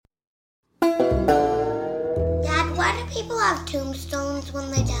Dad, why do people have tombstones when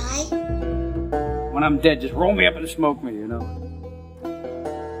they die? When I'm dead, just roll me up and smoke me,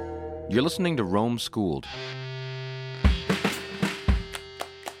 You're listening to Rome Schooled.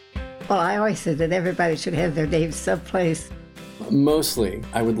 Well, I always said that everybody should have their name someplace. Mostly,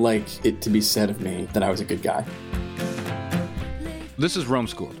 I would like it to be said of me that I was a good guy. This is Rome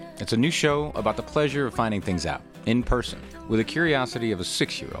Schooled. It's a new show about the pleasure of finding things out, in person, with the curiosity of a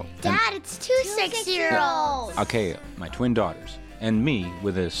 6-year-old. Dad, it's two 6-year-olds. Okay, my twin daughters. And me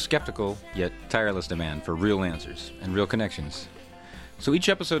with a skeptical yet tireless demand for real answers and real connections. So each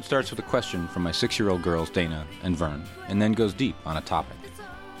episode starts with a question from my 6-year-old girls, Dana and Vern, and then goes deep on a topic.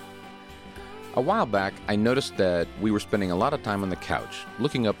 A while back, I noticed that we were spending a lot of time on the couch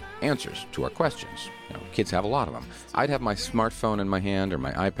looking up answers to our questions. Kids have a lot of them. I'd have my smartphone in my hand or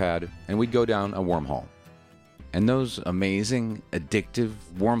my iPad, and we'd go down a wormhole. And those amazing, addictive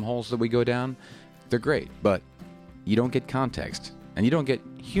wormholes that we go down, they're great, but you don't get context, and you don't get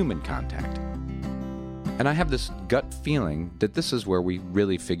human contact. And I have this gut feeling that this is where we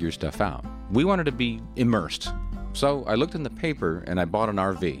really figure stuff out. We wanted to be immersed. So I looked in the paper and I bought an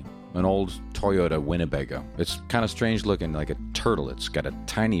RV, an old Toyota Winnebago. It's kind of strange looking, like a turtle. It's got a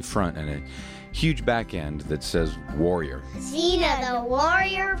tiny front and a huge back end that says Warrior. Xena, the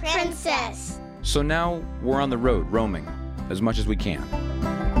warrior princess. So now we're on the road, roaming as much as we can.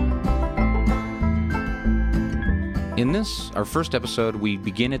 In this, our first episode, we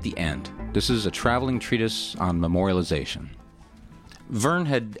begin at the end. This is a traveling treatise on memorialization. Vern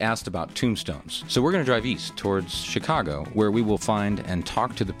had asked about tombstones, so we're going to drive east towards Chicago, where we will find and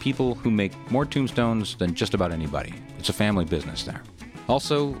talk to the people who make more tombstones than just about anybody. It's a family business there.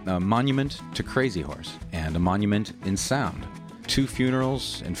 Also, a monument to Crazy Horse, and a monument in sound. 2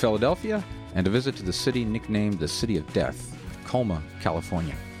 funerals in Philadelphia, and a visit to the city nicknamed the City of Death, Colma,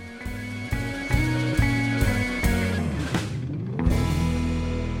 California.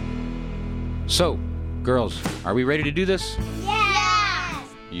 So, girls, are we ready to do this? Yes!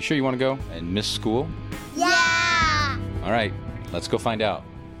 You sure you want to go and miss school? Yeah! All right, let's go find out.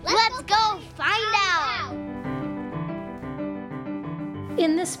 Let's go find out!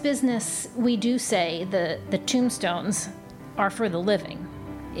 In this business, we do say the tombstones are for the living.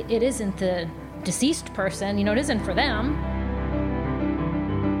 It isn't the deceased person, it isn't for them.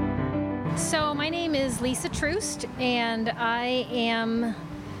 So my name is Lisa Troost, and I am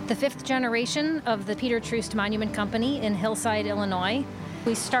the 5th generation of the Peter Troost Monument Company in Hillside, Illinois.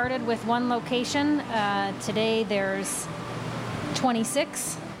 We started with one location. Today there's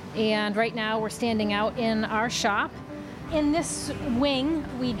 26, and right now we're standing out in our shop. In this wing,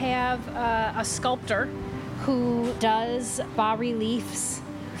 we have a sculptor who does bas-reliefs,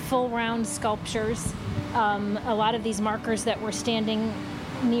 full round sculptures. A lot of these markers that we're standing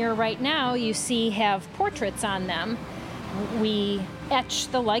near right now, you see have portraits on them. We etch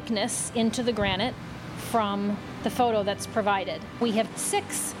the likeness into the granite from the photo that's provided. We have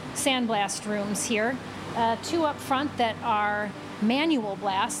 6 sandblast rooms here, 2 up front that are manual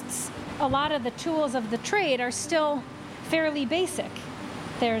blasts. A lot of the tools of the trade are still fairly basic.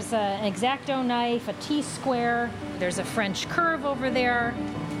 There's an X-Acto knife, a T-square, there's a French curve over there.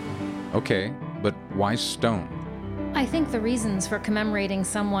 Okay, but why stone? I think the reasons for commemorating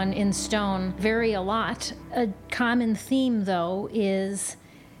someone in stone vary a lot. A common theme, though, is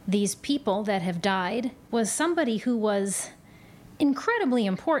these people that have died was somebody who was incredibly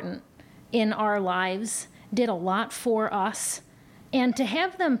important in our lives, did a lot for us, and to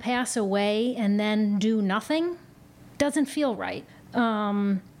have them pass away and then do nothing doesn't feel right.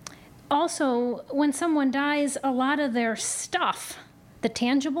 Also, when someone dies, a lot of their stuff, the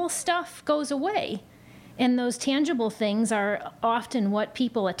tangible stuff, goes away. And those tangible things are often what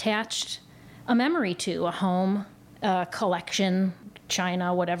people attached a memory to, a home, a collection,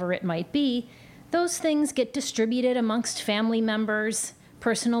 china, whatever it might be. Those things get distributed amongst family members,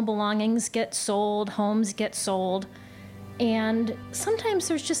 personal belongings get sold, homes get sold, and sometimes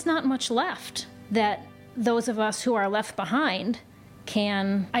there's just not much left that those of us who are left behind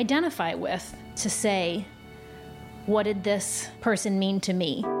can identify with to say, what did this person mean to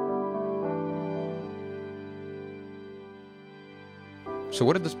me? So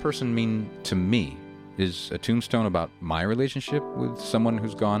what did this person mean to me? Is a tombstone about my relationship with someone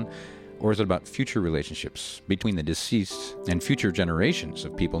who's gone, or is it about future relationships between the deceased and future generations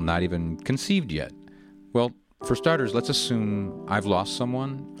of people not even conceived yet? Well, for starters, let's assume I've lost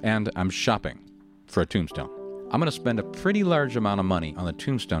someone and I'm shopping for a tombstone. I'm going to spend a pretty large amount of money on the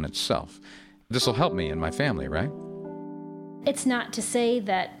tombstone itself. This will help me and my family, right? It's not to say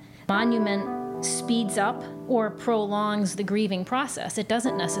that monument speeds up or prolongs the grieving process. It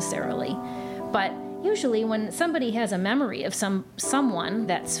doesn't necessarily. But usually when somebody has a memory of someone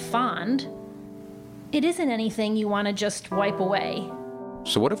that's fond, it isn't anything you want to just wipe away.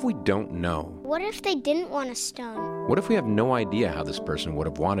 So what if we don't know? What if they didn't want a stone? What if we have no idea how this person would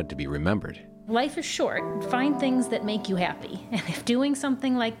have wanted to be remembered? Life is short. Find things that make you happy. And if doing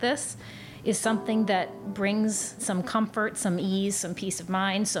something like this is something that brings some comfort, some ease, some peace of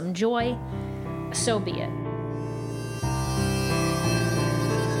mind, some joy, so be it.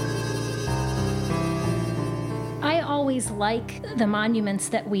 I always like the monuments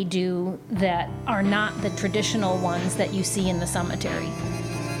that we do that are not the traditional ones that you see in the cemetery.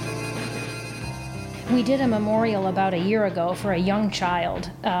 We did a memorial about a year ago for a young child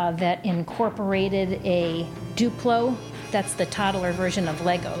that incorporated a Duplo, that's the toddler version of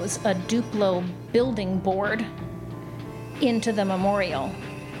Legos, a Duplo building board into the memorial.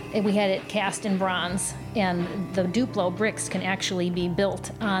 And we had it cast in bronze, and the Duplo bricks can actually be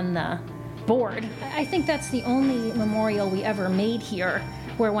built on the board. I think that's the only memorial we ever made here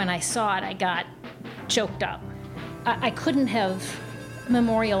where when I saw it, I got choked up. I couldn't have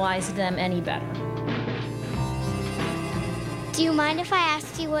memorialized them any better. Do you mind if I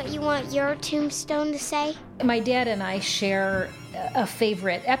ask you what you want your tombstone to say? My dad and I share a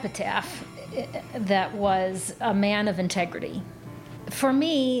favorite epitaph that was a man of integrity. For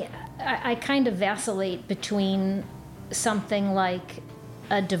me, I kind of vacillate between something like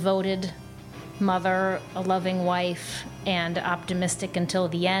a devoted mother, a loving wife, and optimistic until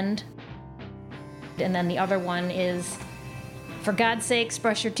the end. And then the other one is, for God's sake,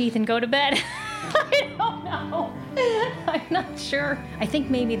 brush your teeth and go to bed. I don't know. I'm not sure. I think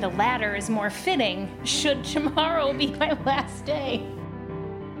maybe the latter is more fitting, should tomorrow be my last day.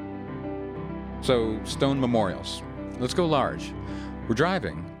 So, stone memorials. Let's go large. We're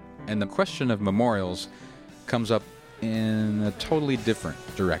driving, and the question of memorials comes up in a totally different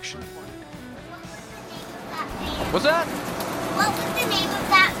direction. What's that? What was the name of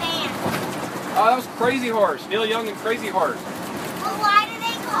that band? Oh, that was Crazy Horse. Neil Young and Crazy Horse. Well, why do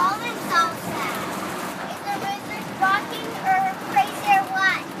they call themselves that? Is the wizard rocking or crazy or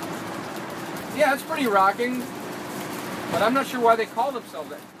what? Yeah, it's pretty rocking. But I'm not sure why they call themselves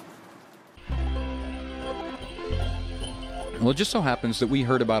that. Well, it just so happens that we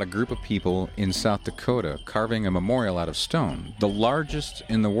heard about a group of people in South Dakota carving a memorial out of stone, the largest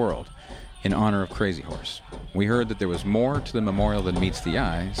in the world, in honor of Crazy Horse. We heard that there was more to the memorial than meets the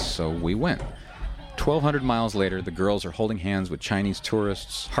eye, so we went. 1,200 miles later, the girls are holding hands with Chinese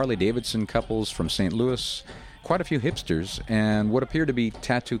tourists, Harley-Davidson couples from St. Louis, quite a few hipsters, and what appear to be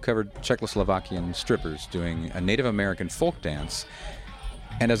tattoo-covered Czechoslovakian strippers doing a Native American folk dance.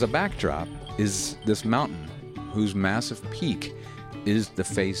 And as a backdrop is this mountain, whose massive peak is the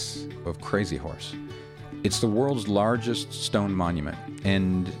face of Crazy Horse. It's the world's largest stone monument,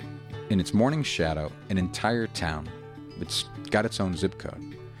 and in its morning shadow, an entire town. It's got its own zip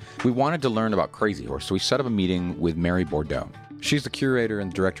code. We wanted to learn about Crazy Horse, so we set up a meeting with Mary Bordeaux. She's the curator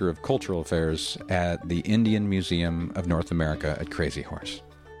and director of cultural affairs at the Indian Museum of North America at Crazy Horse.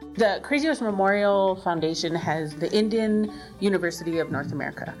 The Crazy Horse Memorial Foundation has the Indian University of North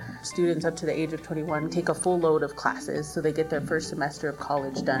America. Students up to the age of 21 take a full load of classes, so they get their first semester of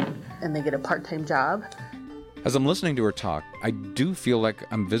college done, and they get a part-time job. As I'm listening to her talk, I do feel like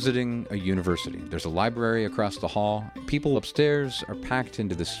I'm visiting a university. There's a library across the hall. People upstairs are packed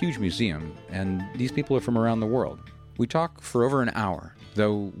into this huge museum, and these people are from around the world. We talk for over an hour,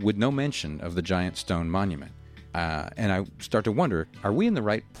 though with no mention of the giant stone monument. And I start to wonder, are we in the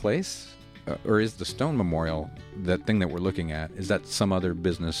right place? Or is the stone memorial, that thing that we're looking at, is that some other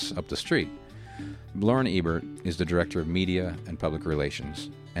business up the street? Lauren Ebert is the director of media and public relations,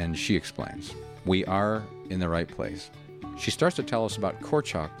 and she explains, we are in the right place. She starts to tell us about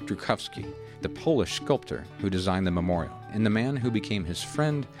Korczak Drukowski, the Polish sculptor who designed the memorial, and the man who became his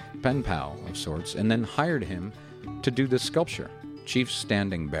friend, pen pal of sorts, and then hired him to do this sculpture, Chief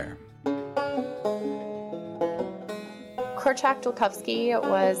Standing Bear. Korczak Drukowski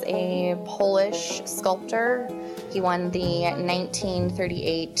was a Polish sculptor. He won the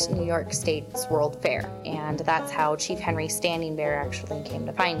 1938 New York State's World Fair, and that's how Chief Henry Standing Bear actually came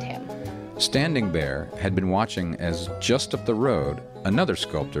to find him. Standing Bear had been watching as just up the road, another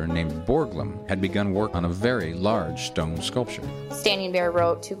sculptor named Borglum had begun work on a very large stone sculpture. Standing Bear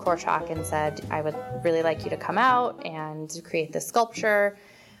wrote to Korczak and said, I would really like you to come out and create this sculpture.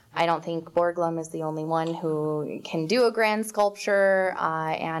 I don't think Borglum is the only one who can do a grand sculpture,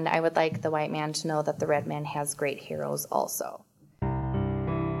 and I would like the white man to know that the red man has great heroes also.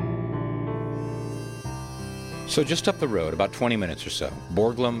 So just up the road, about 20 minutes or so,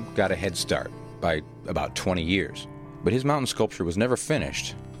 Borglum got a head start. by about 20 years. But his mountain sculpture was never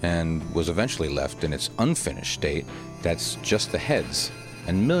finished and was eventually left in its unfinished state that's just the heads,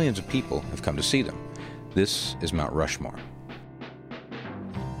 and millions of people have come to see them. This is Mount Rushmore.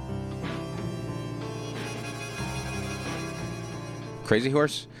 Crazy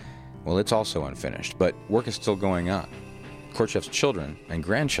Horse? Well, it's also unfinished, but work is still going on. Khrushchev's children and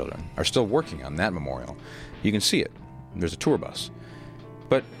grandchildren are still working on that memorial. You can see it. There's a tour bus.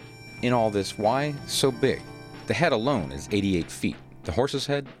 But in all this, why so big? The head alone is 88 feet. The horse's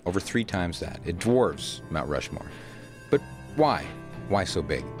head, over 3 times that. It dwarfs Mount Rushmore. But why? Why so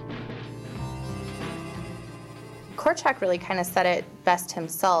big? Korczak really kind of said it best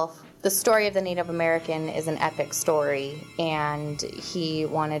himself. The story of the Native American is an epic story, and he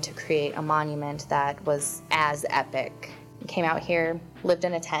wanted to create a monument that was as epic. He came out here, lived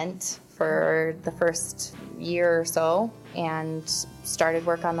in a tent for the first year or so, and started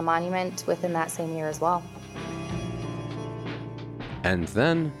work on the monument within that same year as well. And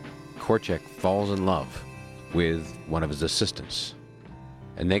then Korczak falls in love with one of his assistants.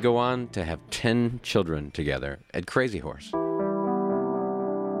 And they go on to have 10 children together at Crazy Horse.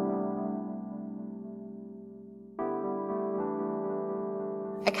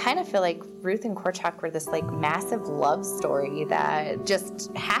 I kind of feel like Ruth and Korczak were this massive love story that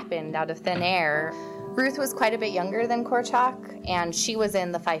just happened out of thin air. Ruth was quite a bit younger than Korczak, and she was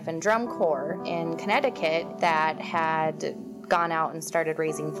in the Fife and Drum Corps in Connecticut that had gone out and started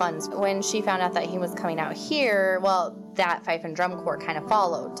raising funds. When she found out that he was coming out here, well, that Fife and Drum Corps kind of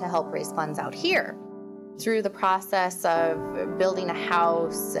followed to help raise funds out here. Through the process of building a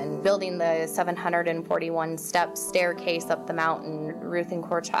house and building the 741-step staircase up the mountain, Ruth and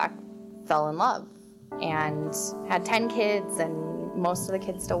Korczak fell in love and had 10 kids, and most of the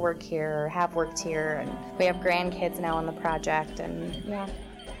kids still work here or have worked here, and we have grandkids now on the project, and yeah.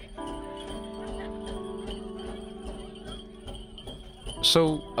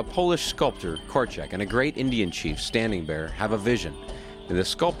 So, a Polish sculptor, Korczak, and a great Indian chief, Standing Bear, have a vision. The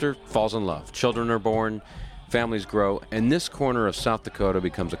sculptor falls in love. Children are born, families grow, and this corner of South Dakota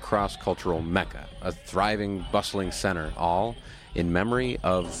becomes a cross-cultural mecca, a thriving, bustling center, all in memory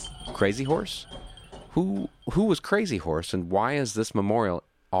of Crazy Horse? Who was Crazy Horse, and why is this memorial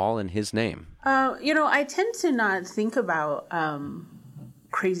all in his name? I tend to not think about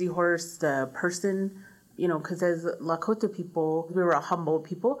Crazy Horse, the person, because as Lakota people, we were a humble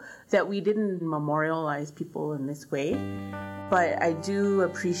people, that we didn't memorialize people in this way. But I do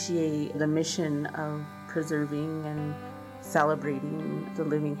appreciate the mission of preserving and celebrating the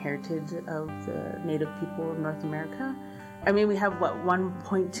living heritage of the Native people of North America. I mean, we have,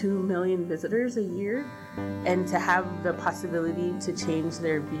 1.2 million visitors a year, and to have the possibility to change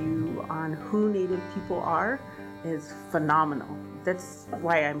their view on who Native people are is phenomenal. That's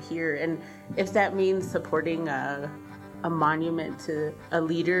why I'm here. And if that means supporting a monument to a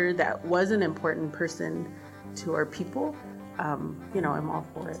leader that was an important person to our people, I'm all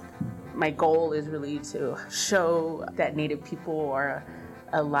for it. My goal is really to show that Native people are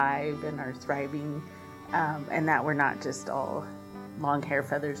alive and are thriving, and that we're not just all long hair,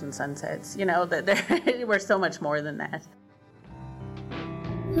 feathers, and sunsets. That we're so much more than that.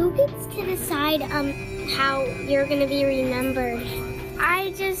 Who gets to decide how you're going to be remembered?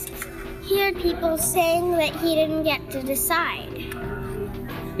 I just hear people saying that he didn't get to decide.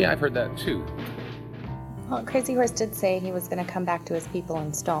 Yeah, I've heard that too. Well, Crazy Horse did say he was going to come back to his people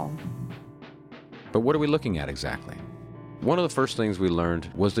in stone. But what are we looking at exactly? One of the first things we learned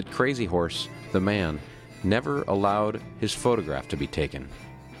was that Crazy Horse, the man, never allowed his photograph to be taken.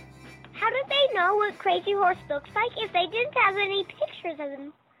 How did they know what Crazy Horse looks like if they didn't have any pictures of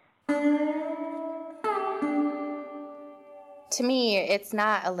him? To me, it's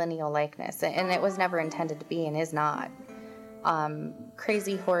not a lineal likeness, and it was never intended to be and is not.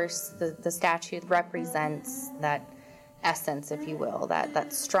 Crazy Horse, the statue represents that essence, if you will,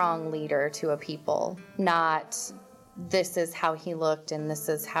 that strong leader to a people, not this is how he looked and this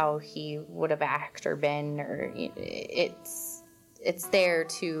is how he would have acted or been, or it's there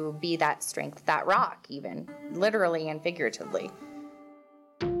to be that strength, that rock even, literally and figuratively.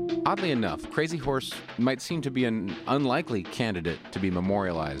 Oddly enough, Crazy Horse might seem to be an unlikely candidate to be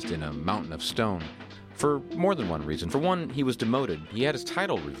memorialized in a mountain of stone. For more than one reason. For one, he was demoted. He had his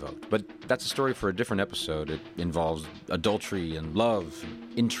title revoked. But that's a story for a different episode. It involves adultery and love,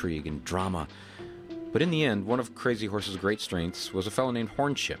 and intrigue and drama. But in the end, one of Crazy Horse's great strengths was a fellow named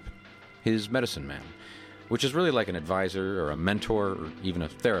Hornchip, his medicine man, which is really like an advisor or a mentor or even a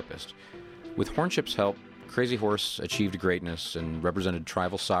therapist. With Hornchip's help, Crazy Horse achieved greatness and represented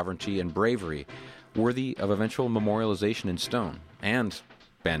tribal sovereignty and bravery worthy of eventual memorialization in stone. And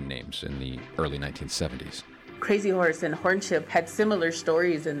band names in the early 1970s. Crazy Horse and Hornship had similar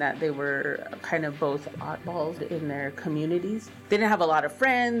stories in that they were kind of both oddballs in their communities. They didn't have a lot of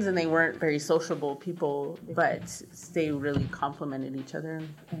friends and they weren't very sociable people, but they really complemented each other.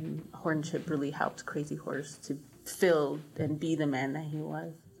 And Hornship really helped Crazy Horse to fill and be the man that he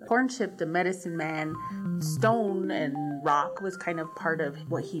was. Hornship, the medicine man, stone and rock was kind of part of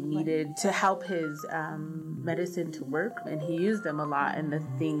what he needed to help his medicine to work. And he used them a lot in the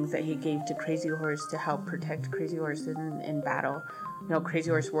things that he gave to Crazy Horse to help protect Crazy Horse in battle. You know,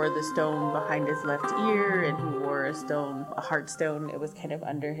 Crazy Horse wore the stone behind his left ear, and he wore a heart stone. It was kind of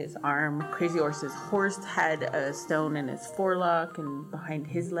under his arm. Crazy Horse's horse had a stone in his forelock and behind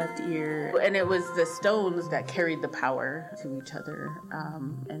his left ear. And it was the stones that carried the power to each other.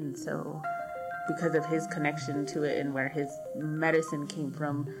 And so because of his connection to it and where his medicine came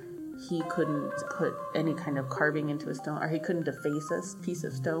from, he couldn't put any kind of carving into a stone, or he couldn't deface a piece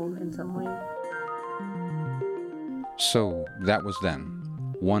of stone in some way. So that was then.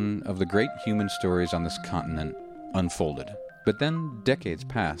 One of the great human stories on this continent unfolded. But then decades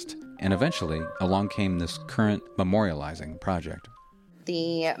passed, and eventually along came this current memorializing project.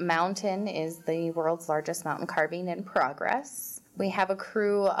 The mountain is the world's largest mountain carving in progress. We have a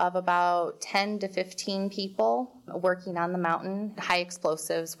crew of about 10 to 15 people working on the mountain. High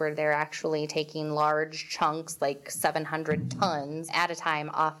explosives, where they're actually taking large chunks, like 700 tons at a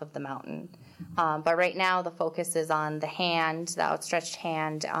time, off of the mountain. But right now the focus is on the hand, the outstretched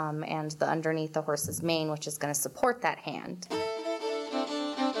hand, and the underneath the horse's mane, which is going to support that hand.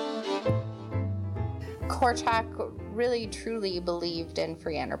 Korchak really truly believed in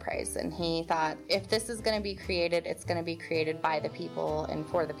free enterprise, and he thought, if this is going to be created, it's going to be created by the people and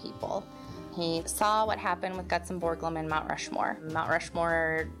for the people. He saw what happened with Gutzon Borglum and Mount Rushmore. Mount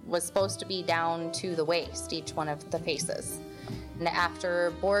Rushmore was supposed to be down to the waist, each one of the faces. And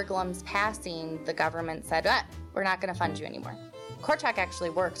after Borglum's passing, the government said, we're not going to fund you anymore. Korchak actually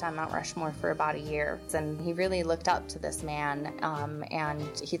worked on Mount Rushmore for about a year, and he really looked up to this man,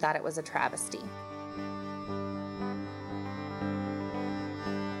 and he thought it was a travesty.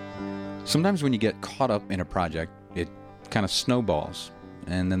 Sometimes when you get caught up in a project, it kind of snowballs,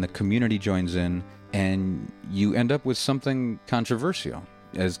 and then the community joins in, and you end up with something controversial.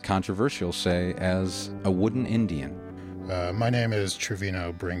 As controversial, say, as a wooden Indian. My name is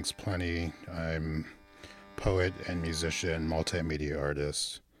Trevino Brinks Plenty. I'm poet and musician, multimedia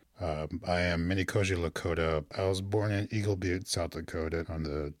artist. I am Minnekoji Lakota. I was born in Eagle Butte, South Dakota, on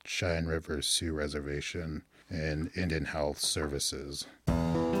the Cheyenne River Sioux Reservation in Indian Health Services.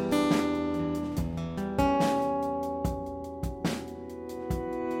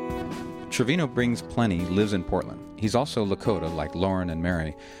 Trevino Brinks Plenty lives in Portland. He's also Lakota, like Lauren and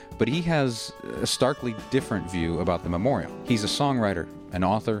Mary, but he has a starkly different view about the memorial. He's a songwriter, an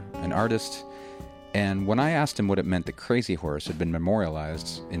author, an artist, and when I asked him what it meant that Crazy Horse had been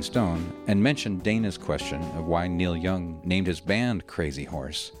memorialized in stone, and mentioned Dana's question of why Neil Young named his band Crazy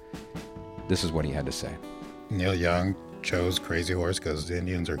Horse, this is what he had to say. Neil Young chose Crazy Horse because the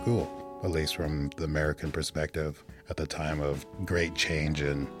Indians are cool, at least from the American perspective, at the time of great change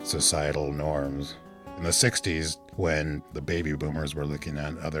in societal norms. In the 60s, when the baby boomers were looking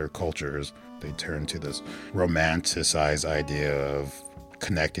at other cultures, they turned to this romanticized idea of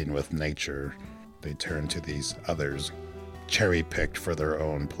connecting with nature. They turned to these others, cherry-picked for their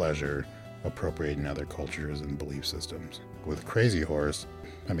own pleasure, appropriating other cultures and belief systems. With Crazy Horse,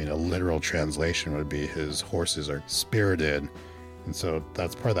 a literal translation would be his horses are spirited, and so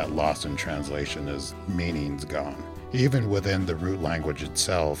that's part of that lost in translation is meaning's gone. Even within the root language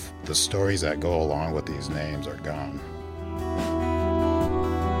itself, the stories that go along with these names are gone.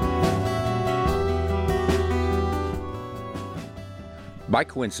 By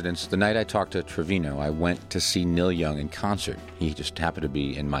coincidence, the night I talked to Trevino, I went to see Neil Young in concert. He just happened to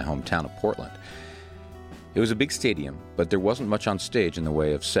be in my hometown of Portland. It was a big stadium, but there wasn't much on stage in the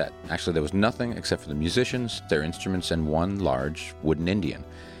way of set. Actually, there was nothing except for the musicians, their instruments, and one large wooden Indian.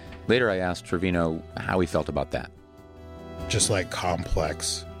 Later, I asked Trevino how he felt about that. Just like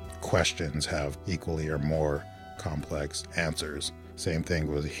complex questions have equally or more complex answers. Same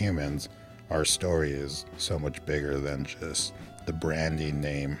thing with humans. Our story is so much bigger than just the branding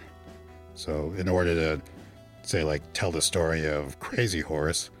name. So in order to, say, tell the story of Crazy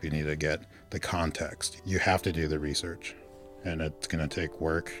Horse, you need to get the context. You have to do the research. And it's going to take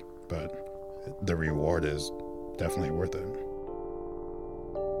work, but the reward is definitely worth it.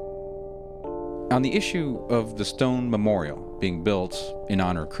 On the issue of the stone memorial being built in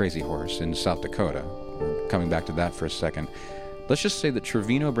honor of Crazy Horse in South Dakota, coming back to that for a second, Let's just say that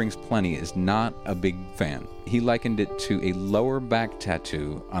Trevino Brings Plenty is not a big fan. He likened it to a lower back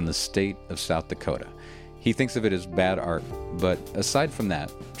tattoo on the state of South Dakota. He thinks of it as bad art, but aside from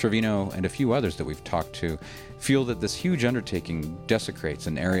that, Trevino and a few others that we've talked to feel that this huge undertaking desecrates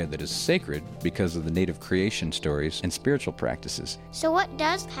an area that is sacred because of the native creation stories and spiritual practices. So what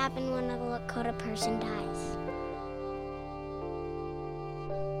does happen when a Lakota person dies?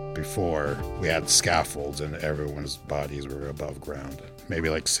 Before, we had scaffolds and everyone's bodies were above ground, maybe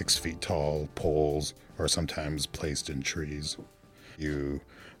like 6 feet tall, poles, or sometimes placed in trees. You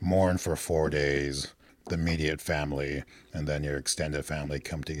mourn for 4 days, the immediate family, and then your extended family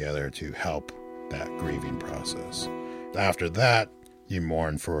come together to help that grieving process. After that, you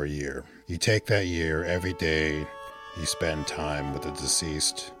mourn for a year. You take that year every day, you spend time with the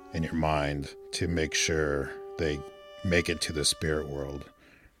deceased in your mind to make sure they make it to the spirit world,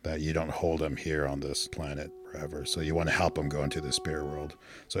 that you don't hold them here on this planet forever. So you want to help them go into the spirit world.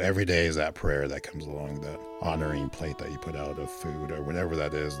 So every day is that prayer that comes along, that honoring plate that you put out of food or whatever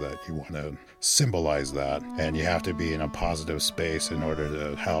that is that you want to symbolize that. And you have to be in a positive space in order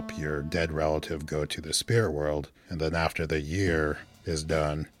to help your dead relative go to the spirit world. And then after the year is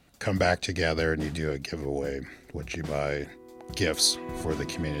done, come back together and you do a giveaway, which you buy gifts for the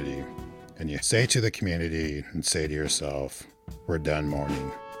community. And you say to the community and say to yourself, we're done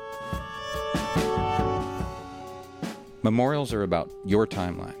mourning. Memorials are about your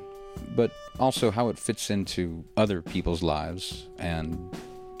timeline, but also how it fits into other people's lives and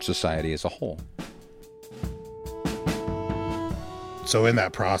society as a whole. So in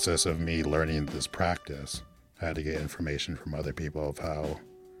that process of me learning this practice, I had to get information from other people of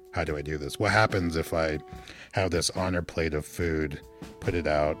how do I do this? What happens if I have this honor plate of food, put it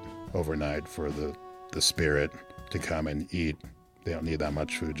out overnight for the spirit to come and eat? They don't need that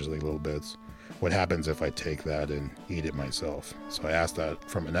much food, just like little bits. What happens if I take that and eat it myself? So I asked that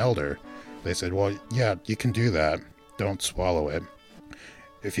from an elder. They said, well, yeah, you can do that. Don't swallow it.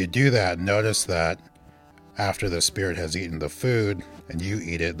 If you do that, notice that after the spirit has eaten the food and you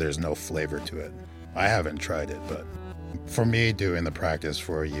eat it, there's no flavor to it. I haven't tried it, but for me, doing the practice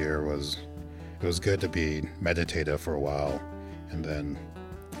for a year it was good to be meditative for a while and then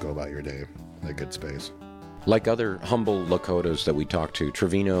go about your day in a good space. Like other humble Lakotas that we talk to,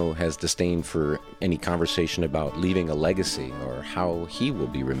 Trevino has disdain for any conversation about leaving a legacy or how he will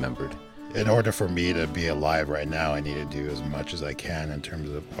be remembered. In order for me to be alive right now, I need to do as much as I can in terms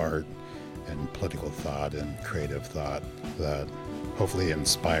of art and political thought and creative thought that hopefully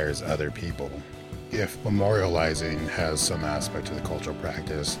inspires other people. If memorializing has some aspect to the cultural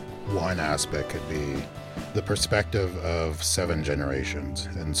practice, one aspect could be the perspective of 7 generations.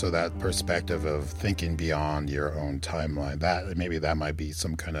 And so that perspective of thinking beyond your own timeline, that might be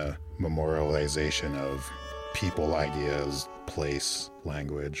some kind of memorialization of people, ideas, place,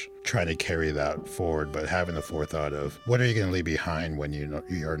 language, trying to carry that forward, but having the forethought of what are you going to leave behind when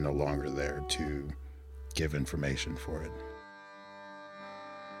you are no longer there to give information for it.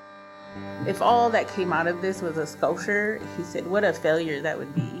 If all that came out of this was a sculpture, he said, what a failure that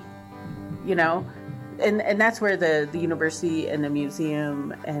would be, you know? And that's where the university and the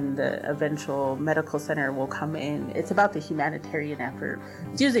museum and the eventual medical center will come in. It's about the humanitarian effort.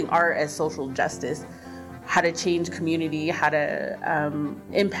 It's using art as social justice, how to change community, how to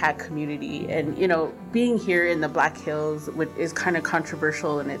impact community. And, you know, being here in the Black Hills is kind of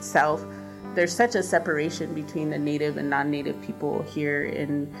controversial in itself. There's such a separation between the native and non-native people here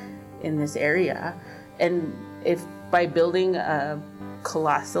in this area. And if by building a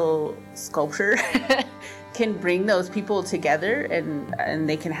colossal sculpture can bring those people together and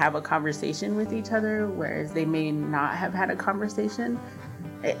they can have a conversation with each other, whereas they may not have had a conversation,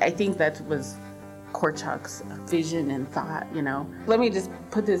 I think that was Korchak's vision and thought, you know. Let me just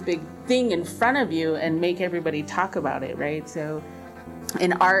put this big thing in front of you and make everybody talk about it, right? So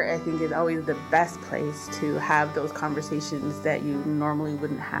in art, I think, is always the best place to have those conversations that you normally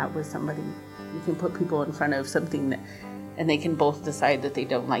wouldn't have with somebody. You can put people in front of something and they can both decide that they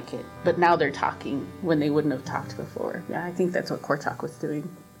don't like it. But now they're talking when they wouldn't have talked before. Yeah, I think that's what Korchak was doing.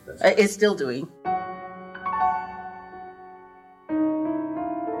 Is still doing.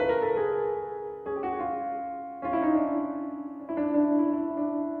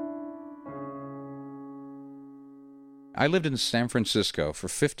 I lived in San Francisco for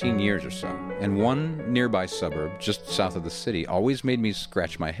 15 years or so, and one nearby suburb just south of the city always made me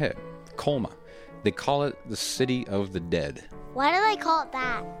scratch my head. Colma. They call it the City of the Dead. Why do they call it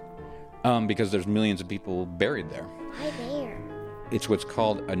that? Because there's millions of people buried there. Why there? It's what's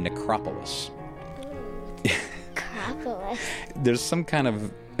called a necropolis. Necropolis. There's some kind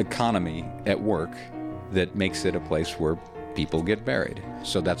of economy at work that makes it a place where people get buried.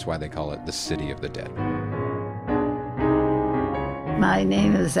 So that's why they call it the City of the Dead. My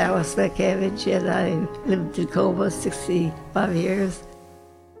name is Alice Lekevich, and I lived in Tacoma 65 years.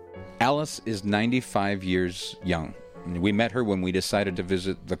 Alice is 95 years young. We met her when we decided to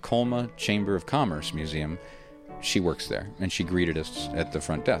visit the Colma Chamber of Commerce Museum. She works there, and she greeted us at the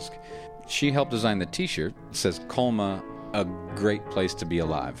front desk. She helped design the t-shirt that says, Colma, a great place to be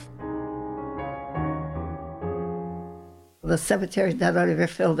alive. The cemeteries not only were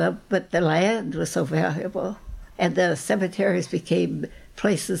filled up, but the land was so valuable. And the cemeteries became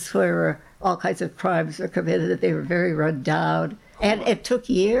places where all kinds of crimes were committed. They were very run down. And it took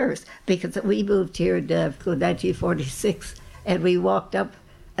years, because we moved here in 1946, and we walked up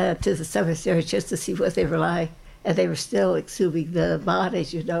to the cemetery just to see what they were like. And they were still exhuming the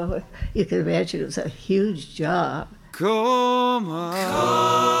bodies, you know. You can imagine it was a huge job. Colma,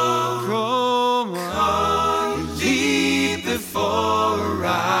 Colma, you leave before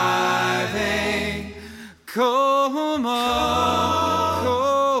arriving. Colma,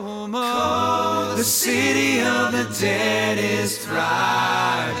 Colma, the city of the dead is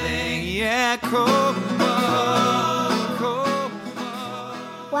thriving. Yeah, Colma, Colma.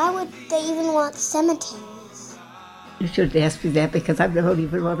 Why would they even want cemeteries? You shouldn't ask me that, because I don't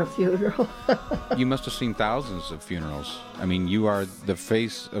even want a funeral. You must have seen thousands of funerals. I mean, you are the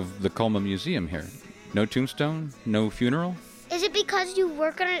face of the Colma Museum here. No tombstone? No funeral? Is it because you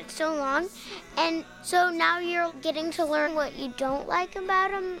work on it so long, and so now you're getting to learn what you don't like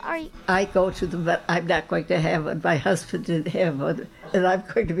about them? I go to them, but I'm not going to have one. My husband didn't have one, and I'm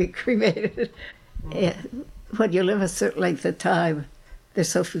going to be cremated. And when you live a certain length of time, there's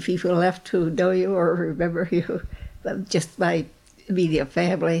so few people left who know you or remember you. But just my immediate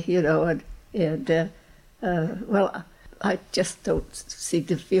family, you know, well, I just don't seem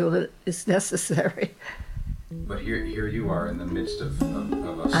to feel that it's necessary. But here you are in the midst of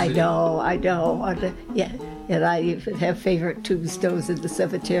a city. I know. Yeah, and I even have favorite tombstones in the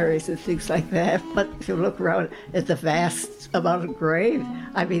cemeteries and things like that. But if you look around at the vast amount of graves,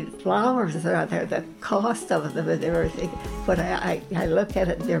 I mean, flowers are out there, the cost of them and everything. But I look at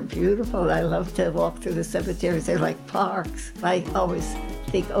it, and they're beautiful. I love to walk through the cemeteries. They're like parks. I always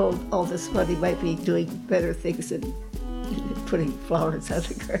think, oh, all this money might be doing better things than putting flowers on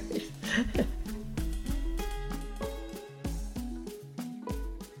the graves.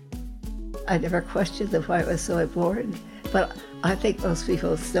 I never questioned them why it was so important, but I think most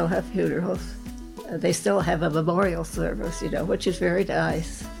people still have funerals. They still have a memorial service, you know, which is very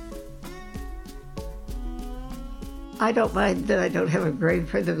nice. I don't mind that I don't have a grave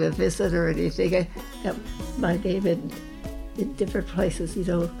for them to visit or anything. I have my name in different places, you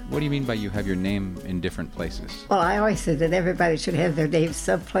know. What do you mean by you have your name in different places? Well, I always said that everybody should have their name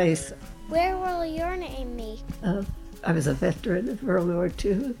someplace. Where will your name be? I was a veteran of World War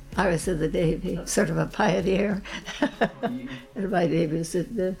II. I was in the Navy, sort of a pioneer. And my name is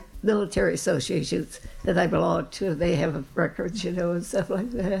in the military associations that I belong to. They have records, you know, and stuff like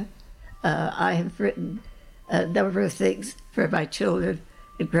that. I have written a number of things for my children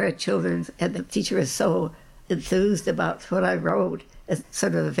and grandchildren, and the teacher is so enthused about what I wrote as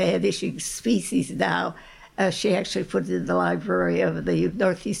sort of a vanishing species now. She actually put it in the library of the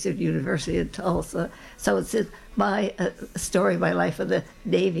Northeastern University in Tulsa. So it's in my story, my life of the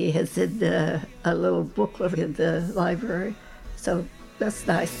Navy, has in a little booklet in the library. So that's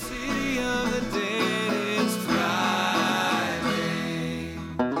nice.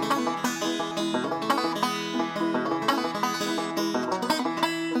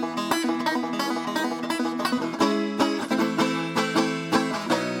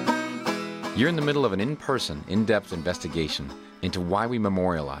 You're in the middle of an in-person, in-depth investigation into why we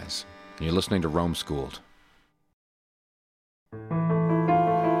memorialize. And you're listening to Rome Schooled.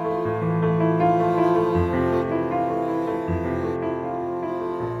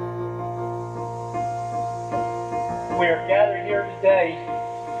 We are gathered here today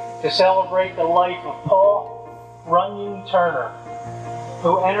to celebrate the life of Paul Runyon Turner,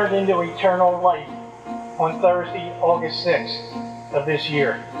 who entered into eternal life on Thursday, August 6th of this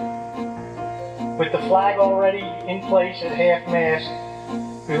year. With the flag already in place at half-mast,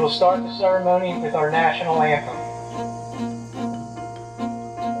 we will start the ceremony with our national anthem.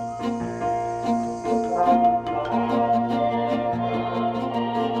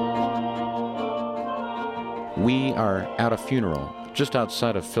 We are at a funeral just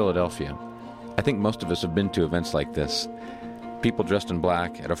outside of Philadelphia. I think most of us have been to events like this. People dressed in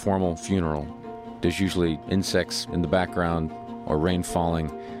black at a formal funeral. There's usually insects in the background or rain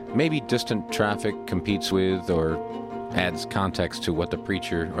falling. Maybe distant traffic competes with or adds context to what the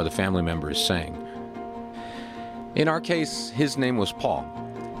preacher or the family member is saying. In our case, his name was Paul.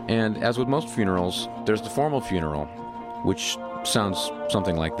 And as with most funerals, there's the formal funeral, which sounds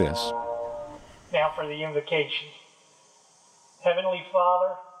something like this. Now for the invocation. Heavenly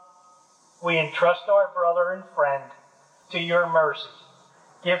Father, we entrust our brother and friend to your mercy.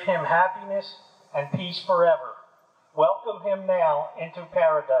 Give him happiness and peace forever. Welcome him now into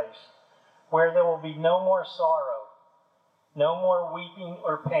paradise, where there will be no more sorrow, no more weeping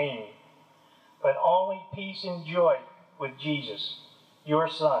or pain, but only peace and joy with Jesus, your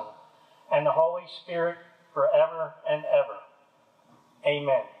Son, and the Holy Spirit forever and ever.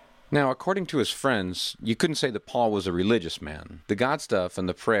 Amen. Now, according to his friends, you couldn't say that Paul was a religious man. The God stuff and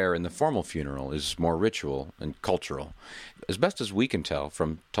the prayer in the formal funeral is more ritual and cultural. As best as we can tell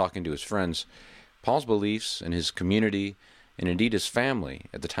from talking to his friends, Paul's beliefs and his community, and indeed his family,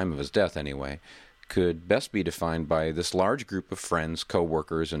 at the time of his death anyway, could best be defined by this large group of friends,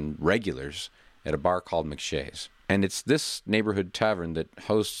 co-workers, and regulars at a bar called McShay's. And it's this neighborhood tavern that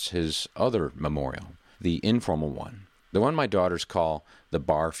hosts his other memorial, the informal one. The one my daughters call the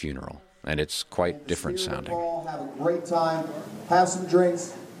bar funeral, and it's quite different sounding. Have a great time, have some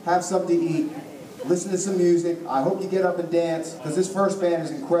drinks, have something to eat, listen to some music. I hope you get up and dance, because this first band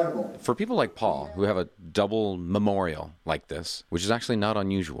is incredible. For people like Paul, who have a double memorial like this, which is actually not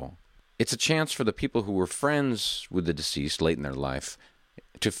unusual, it's a chance for the people who were friends with the deceased late in their life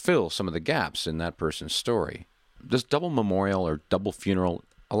to fill some of the gaps in that person's story. This double memorial or double funeral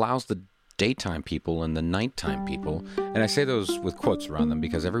allows the daytime people and the nighttime people, and I say those with quotes around them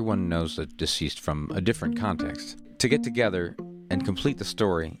because everyone knows the deceased from a different context, to get together and complete the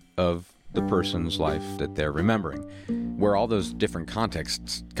story of the person's life that they're remembering, where all those different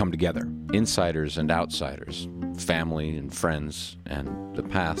contexts come together, insiders and outsiders, family and friends, and the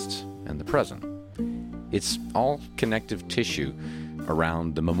past and the present. It's all connective tissue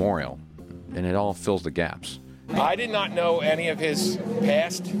around the memorial, and it all fills the gaps. I did not know any of his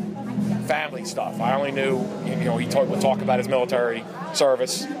past family stuff. I only knew, he would talk about his military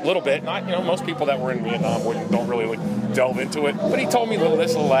service a little bit. Not, most people that were in Vietnam don't really delve into it. But he told me a little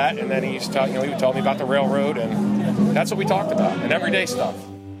this, a little that, and then he used to tell, he would tell me about the railroad, and that's what we talked about, and everyday stuff.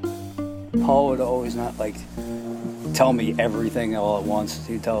 Paul would always not tell me everything all at once.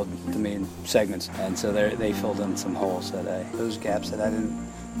 He'd tell it to me in segments, and so they filled in some holes those gaps that I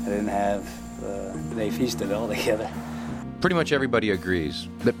didn't have. They feasted all together. Pretty much everybody agrees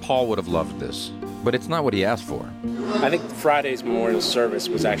that Paul would have loved this, but it's not what he asked for. I think Friday's memorial service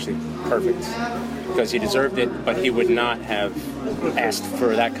was actually perfect because he deserved it, but he would not have asked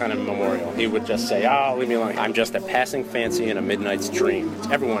for that kind of memorial. He would just say, leave me alone. I'm just a passing fancy in a midnight's dream.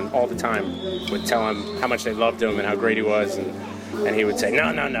 Everyone all the time would tell him how much they loved him and how great he was, and he would say, no.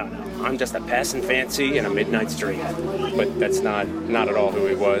 I'm just a passing fancy in a midnight's dream. But that's not at all who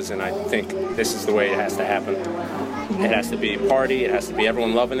he was, and I think this is the way it has to happen. It has to be a party, it has to be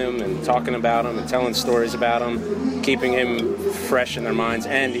everyone loving him and talking about him and telling stories about him, keeping him fresh in their minds,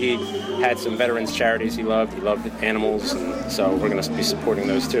 and he had some veterans charities he loved animals, and so we're going to be supporting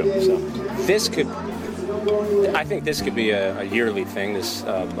those too. So I think this could be a yearly thing, this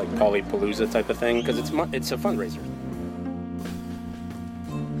like Paulie Palooza type of thing, because it's a fundraiser.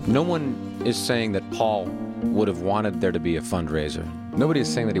 No one is saying that Paul would have wanted there to be a fundraiser. Nobody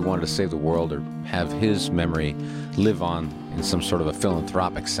is saying that he wanted to save the world or have his memory live on in some sort of a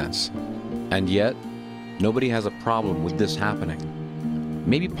philanthropic sense. And yet, nobody has a problem with this happening.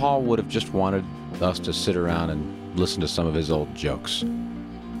 Maybe Paul would have just wanted us to sit around and listen to some of his old jokes.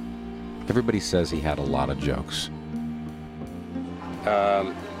 Everybody says he had a lot of jokes.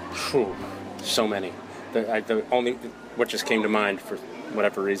 So many. The only what just came to mind for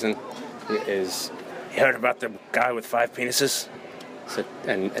whatever reason is, you heard about the guy with 5 penises?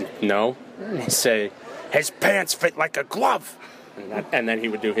 And no. He'd say, his pants fit like a glove. And then he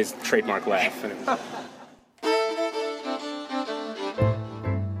would do his trademark laugh.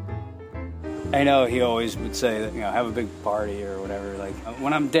 I know he always would say that, have a big party or whatever. Like,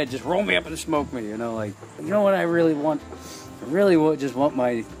 when I'm dead, just roll me up and smoke me. You know what I really want? I really just want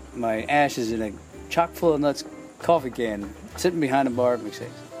my ashes in a chock full of nuts coffee can sitting behind a bar at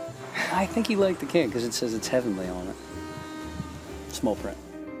McShay's. I think he liked the can because it says it's heavenly on it. Small print.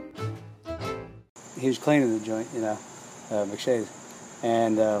 He was cleaning the joint, McShay's,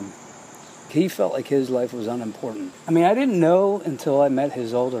 and he felt like his life was unimportant. I mean, I didn't know until I met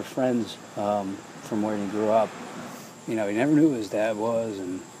his older friends from where he grew up. He never knew who his dad was,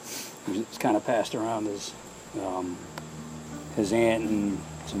 and he was kind of passed around as his aunt and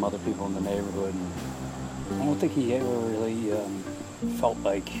some other people in the neighborhood. And I don't think he ever really felt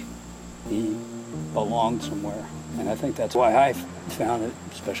like he belonged somewhere. And I think that's why I found a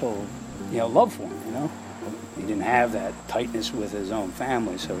special, love for him, He didn't have that tightness with his own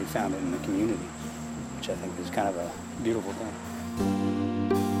family, so he found it in the community, which I think is kind of a beautiful thing.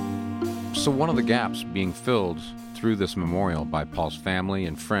 So one of the gaps being filled through this memorial by Paul's family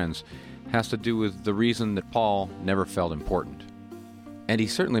and friends has to do with the reason that Paul never felt important. And he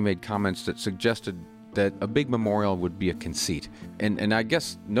certainly made comments that suggested that a big memorial would be a conceit. And I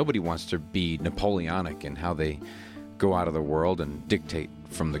guess nobody wants to be Napoleonic in how they go out of the world and dictate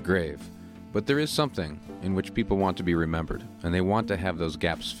from the grave. But there is something in which people want to be remembered, and they want to have those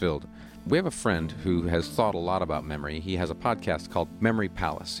gaps filled. We have a friend who has thought a lot about memory. He has a podcast called Memory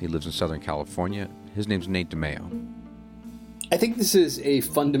Palace. He lives in Southern California. His name's Nate DeMeo. I think this is a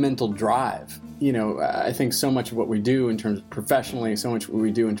fundamental drive. I think so much of what we do in terms of professionally, so much what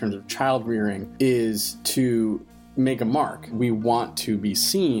we do in terms of child rearing is to make a mark. We want to be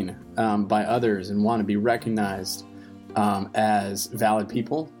seen by others and want to be recognized as valid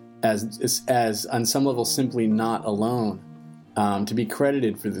people, as on some level simply not alone, to be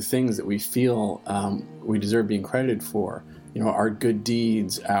credited for the things that we feel we deserve being credited for. Our good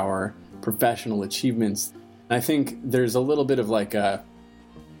deeds, our professional achievements. I think there's a little bit of like a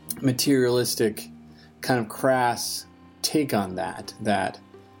materialistic kind of crass take on that that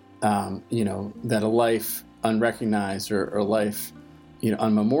a life unrecognized or a life,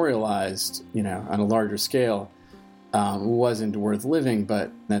 unmemorialized, on a larger scale wasn't worth living, but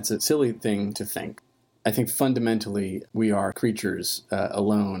that's a silly thing to think. I think fundamentally we are creatures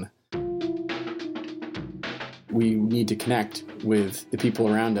alone. We need to connect with the people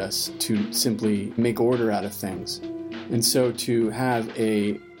around us to simply make order out of things. And so to have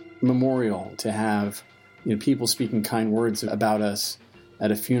a memorial, to have people speaking kind words about us at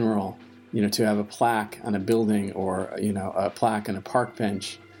a funeral, to have a plaque on a building or a plaque on a park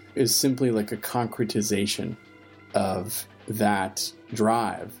bench is simply like a concretization of that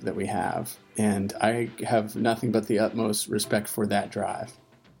drive that we have. And I have nothing but the utmost respect for that drive.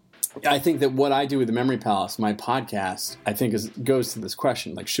 I think that what I do with the Memory Palace, my podcast, I think goes to this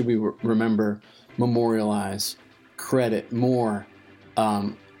question, like, should we remember, memorialize, credit more?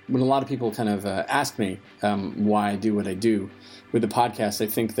 When a lot of people kind of ask me why I do what I do with the podcast, I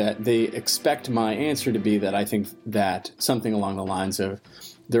think that they expect my answer to be that I think that something along the lines of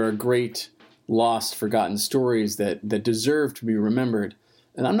there are great lost, forgotten stories that deserve to be remembered.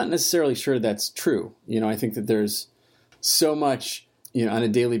 And I'm not necessarily sure that's true. I think that there's so much on a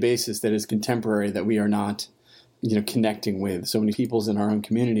daily basis that is contemporary that we are not, connecting with. So many peoples in our own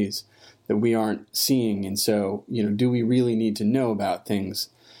communities that we aren't seeing. And so, do we really need to know about things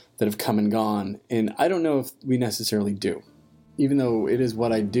that have come and gone? And I don't know if we necessarily do. Even though it is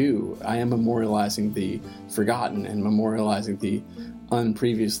what I do, I am memorializing the forgotten and memorializing the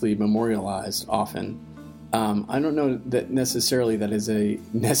unpreviously memorialized often. I don't know that necessarily that is a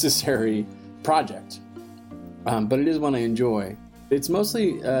necessary project, but it is one I enjoy. It's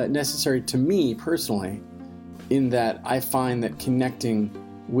mostly necessary to me personally in that I find that connecting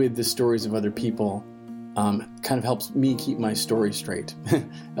with the stories of other people kind of helps me keep my story straight.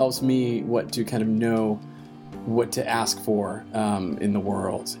 Helps me to kind of know what to ask for in the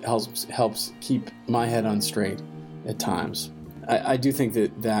world. Helps keep my head on straight at times. I do think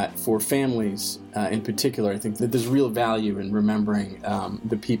that for families in particular, I think that there's real value in remembering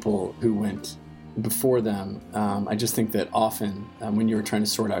the people who went before them. I just think that often when you're trying to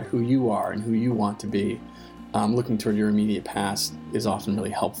sort out who you are and who you want to be, looking toward your immediate past is often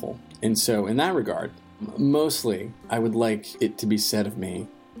really helpful. And so in that regard, mostly I would like it to be said of me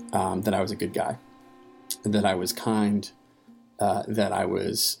that I was a good guy, that I was kind, that I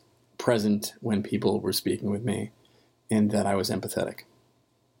was present when people were speaking with me, and that I was empathetic.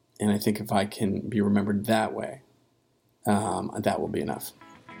 And I think if I can be remembered that way, that will be enough.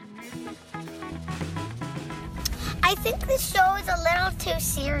 I think this show is a little too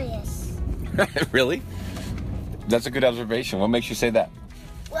serious. Really? That's a good observation. What makes you say that?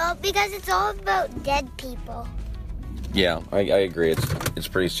 Well, because it's all about dead people. Yeah, I agree. It's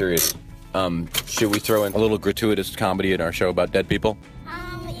pretty serious. Should we throw in a little gratuitous comedy in our show about dead people?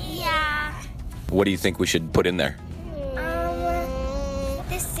 Yeah. What do you think we should put in there?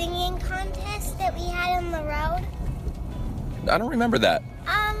 The singing contest that we had on the road. I don't remember that.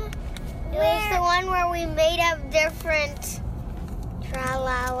 It was the one where we made up different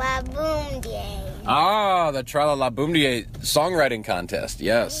Tra-la-la-boom-dier. Ah, the Tra-la-la-boom-dier songwriting contest,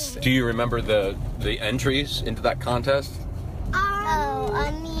 yes. Do you remember the entries into that contest?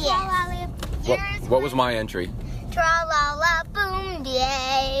 Yes. What was my entry?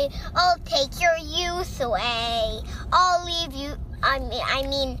 Tra-la-la-boom-dier, I'll take your youth away. I'll leave you,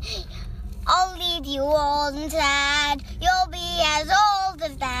 I'll leave you old and sad. You'll be as old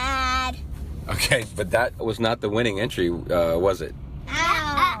as Dad. Okay, but that was not the winning entry, was it?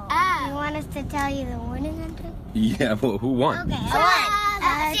 You want us to tell you the winning entry? Yeah, well, who won? Okay.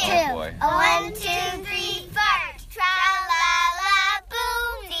 Two. Oh, boy. 1, 2, 3, fart. Tra-la-la,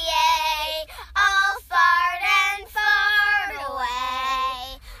 boom, yay. All fart and fart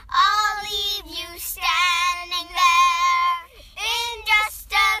away. I'll leave you standing there in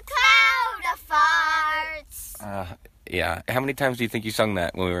just a cloud of farts. Yeah. How many times do you think you sung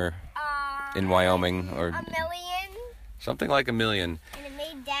that when we were in Wyoming? Or A million. something like 1 million. And it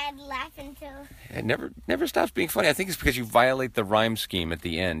made Dad laugh until... It never stops being funny. I think it's because you violate the rhyme scheme at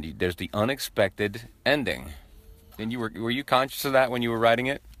the end. There's the unexpected ending. And were you conscious of that when you were writing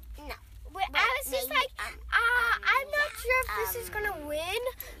it? No. But I was just like, I'm not sure if this is going to win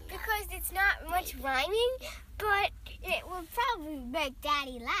because it's not much rhyming, but it will probably make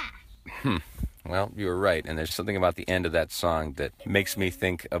Daddy laugh. Well, you were right. And there's something about the end of that song that makes me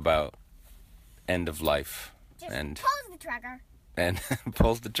think about end of life. Just and pulls the trigger. And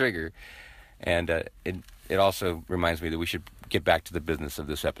pulls the trigger. And it also reminds me that we should get back to the business of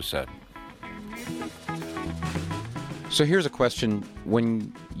this episode. So here's a question.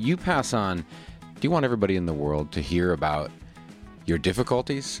 When you pass on, do you want everybody in the world to hear about your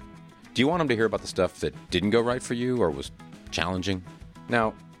difficulties? Do you want them to hear about the stuff that didn't go right for you or was challenging?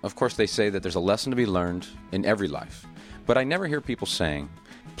 Now, of course, they say that there's a lesson to be learned in every life. But I never hear people saying,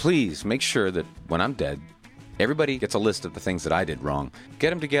 please make sure that when I'm dead, everybody gets a list of the things that I did wrong. Get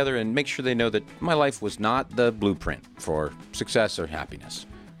them together and make sure they know that my life was not the blueprint for success or happiness.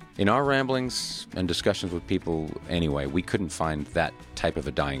 In our ramblings and discussions with people anyway, we couldn't find that type of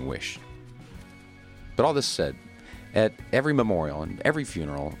a dying wish. But all this said, at every memorial and every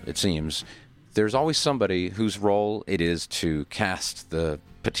funeral, it seems, there's always somebody whose role it is to cast the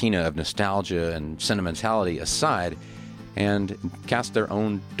patina of nostalgia and sentimentality aside and cast their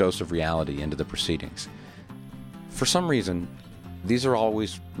own dose of reality into the proceedings. For some reason, these are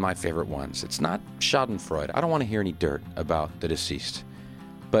always my favorite ones. It's not schadenfreude. I don't want to hear any dirt about the deceased.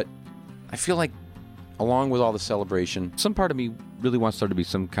 But I feel like, along with all the celebration, some part of me really wants there to be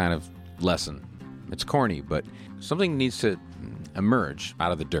some kind of lesson. It's corny, but something needs to emerge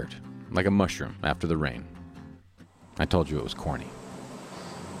out of the dirt, like a mushroom after the rain. I told you it was corny.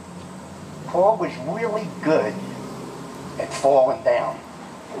 Paul was really good at falling down.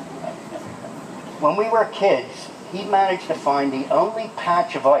 When we were kids, he managed to find the only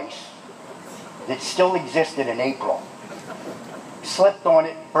patch of ice that still existed in April. Slipped on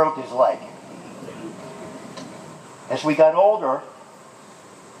it, broke his leg. As we got older,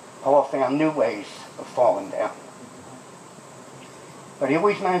 Paul found new ways of falling down. But he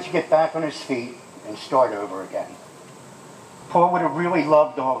always managed to get back on his feet and start over again. Paul would have really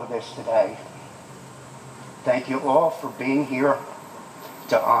loved all of this today. Thank you all for being here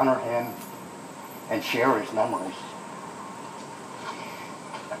to honor him and share his memories.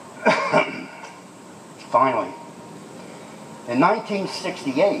 Finally, in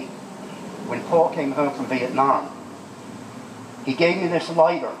 1968, when Paul came home from Vietnam, he gave me this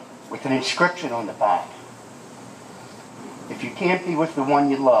lighter with an inscription on the back. If you can't be with the one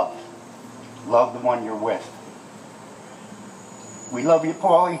you love, love the one you're with. We love you,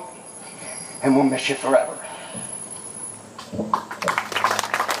 Paulie, and we'll miss you forever.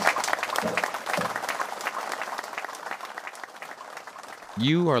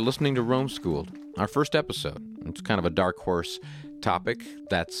 You are listening to Rome Schooled, our first episode. It's kind of a dark horse topic.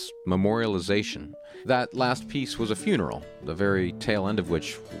 That's memorialization. That last piece was a funeral, the very tail end of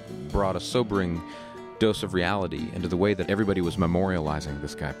which brought a sobering dose of reality into the way that everybody was memorializing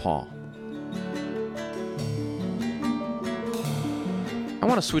this guy, Paul. I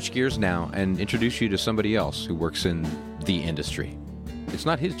want to switch gears now and introduce you to somebody else who works in the industry. It's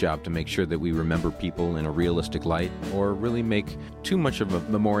not his job to make sure that we remember people in a realistic light or really make too much of a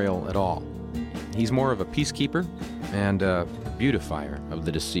memorial at all. He's more of a peacekeeper and a beautifier of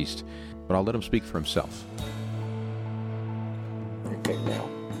the deceased, but I'll let him speak for himself. Okay, now.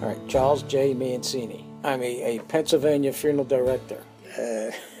 All right, Charles J. Mancini. I'm a Pennsylvania funeral director.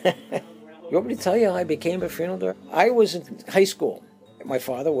 You want me to tell you how I became a funeral director? I was in high school. My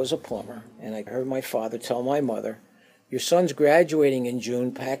father was a plumber, and I heard my father tell my mother, your son's graduating in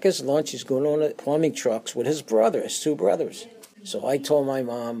June, pack his lunch, he's going on the plumbing trucks with his brother, his two brothers. So I told my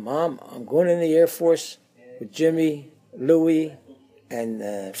mom, Mom, I'm going in the Air Force with Jimmy, Louie,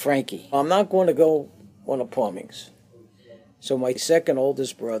 and Frankie. I'm not going to go on the plumbings. So my second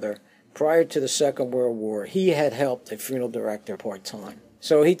oldest brother, prior to the Second World War, he had helped a funeral director part-time.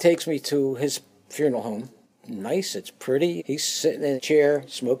 So he takes me to his funeral home, nice, it's pretty. He's sitting in a chair,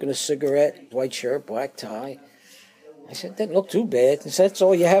 smoking a cigarette, white shirt, black tie. I said, "Didn't look too bad." He said, "That's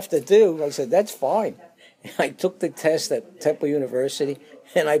all you have to do." I said, "That's fine." I took the test at Temple University,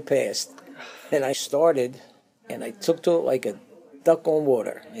 and I passed. And I started, and I took to it like a duck on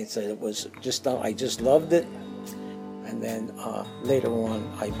water. I said it was just, I just loved it. And then later on,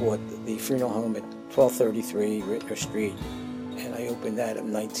 I bought the funeral home at 1233 Rittner Street, and I opened that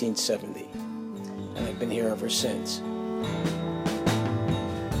in 1970. And I've been here ever since.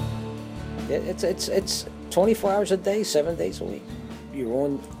 It's 24 hours a day, 7 days a week. You're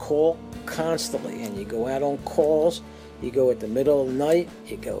on call constantly, and you go out on calls. You go at the middle of the night.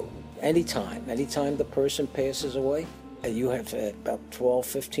 You go anytime the person passes away. And you have about 12,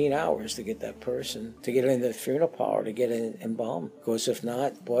 15 hours to get that person, to get into the funeral parlor, to get it embalmed. Because if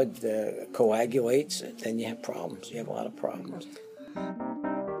not, blood coagulates, and then you have problems. You have a lot of problems.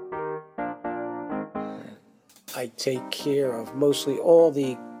 I take care of mostly all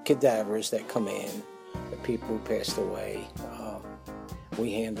the cadavers that come in, the people who passed away.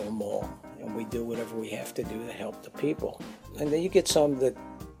 We handle them all, and we do whatever we have to do to help the people. And then you get some that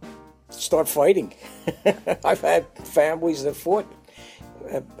start fighting. I've had families that fought,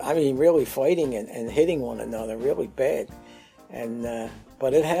 really fighting and hitting one another really bad.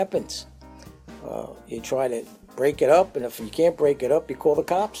 But it happens. You try to break it up, and if you can't break it up, you call the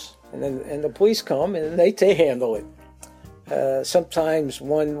cops. And the police come, and they handle it. Sometimes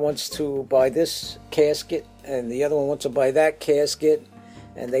one wants to buy this casket, and the other one wants to buy that casket,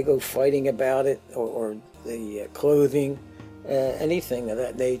 and they go fighting about it, or the clothing, anything of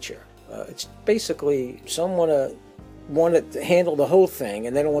that nature. It's basically some want to handle the whole thing,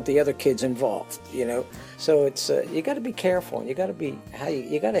 and they don't want the other kids involved. So it's you got to be careful, and you got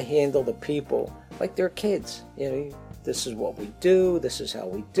to handle the people like they're kids. This is what we do. This is how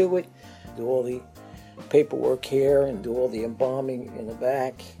we do it. Do all the paperwork here and do all the embalming in the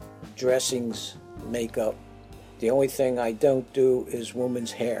back, dressings, makeup. The only thing I don't do is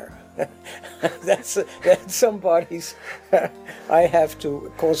women's hair. that's somebody's. I have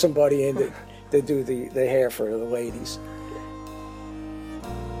to call somebody in to do the hair for the ladies.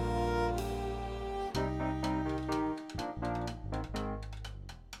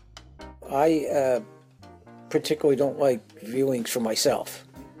 I particularly don't like viewings for myself.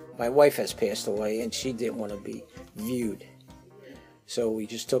 My wife has passed away, and she didn't want to be viewed. So we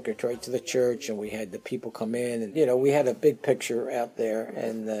just took her right to the church, and we had the people come in, and we had a big picture out there,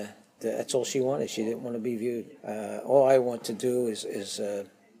 and that's all she wanted. She didn't want to be viewed. All I want to do is a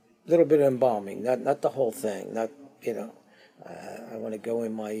little bit of embalming, not the whole thing. I want to go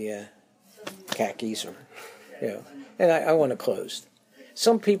in my khakis, and I want it closed.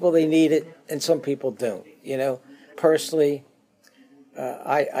 Some people, they need it, and some people don't. Personally,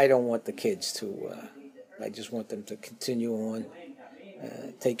 I don't want the kids to. I just want them to continue on.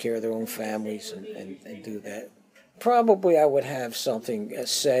 Take care of their own families and do that. Probably I would have something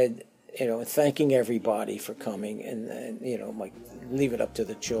said, thanking everybody for coming, and like leave it up to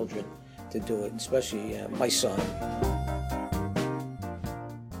the children to do it, especially my son.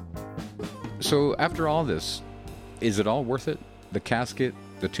 So after all this, is it all worth it? The casket,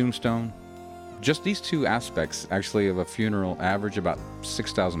 the tombstone? Just these two aspects, actually, of a funeral average about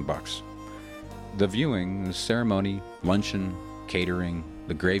 $6,000. The viewing, the ceremony, luncheon, catering,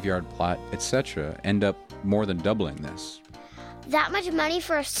 the graveyard plot, etc. end up more than doubling this. That much money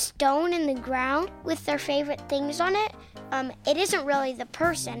for a stone in the ground with their favorite things on it, it isn't really the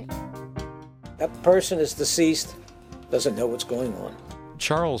person. That person is deceased, doesn't know what's going on.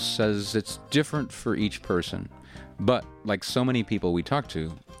 Charles says it's different for each person, but like so many people we talk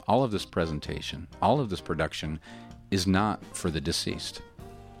to, all of this presentation, all of this production is not for the deceased.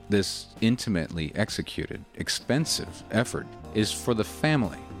 This intimately executed, expensive effort is for the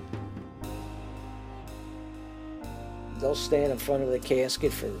family. They'll stand in front of the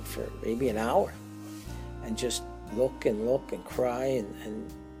casket for maybe an hour and just look and cry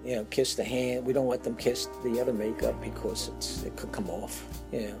and kiss the hand. We don't let them kiss the other makeup because it could come off.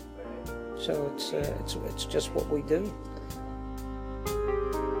 So it's just what we do.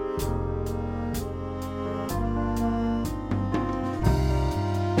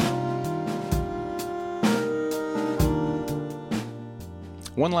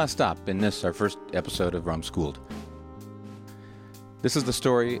 One last stop in this, our first episode of Rumschooled. This is the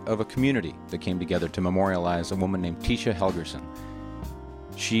story of a community that came together to memorialize a woman named Tisha Helgerson.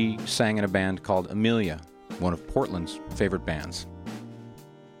 She sang in a band called Amelia, one of Portland's favorite bands.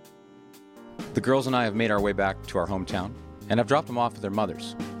 The girls and I have made our way back to our hometown, and I've dropped them off with their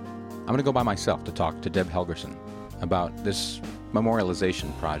mothers. I'm going to go by myself to talk to Deb Helgerson about this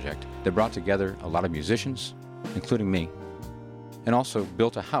memorialization project that brought together a lot of musicians, including me, and also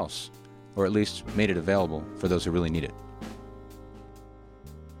built a house, or at least made it available for those who really need it.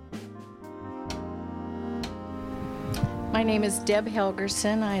 My name is Deb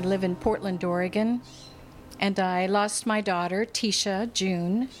Helgerson. I live in Portland, Oregon, and I lost my daughter, Tisha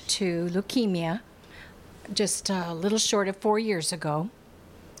June, to leukemia just a little short of 4 years ago.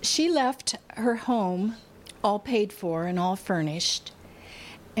 She left her home all paid for and all furnished,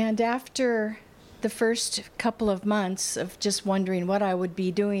 and after the first couple of months of just wondering what I would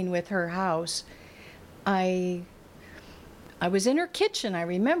be doing with her house, I was in her kitchen, I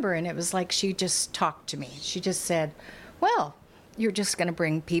remember, and it was like she just talked to me. She just said, "Well, you're just going to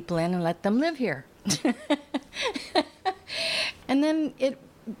bring people in and let them live here." And then it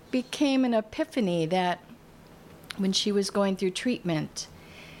became an epiphany that when she was going through treatment,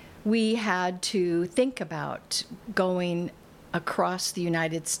 we had to think about going across the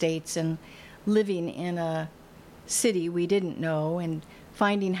United States and living in a city we didn't know and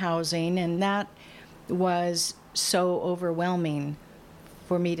finding housing, and that was so overwhelming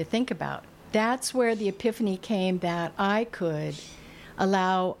for me to think about. That's where the epiphany came that I could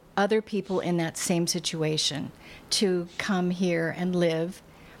allow other people in that same situation to come here and live.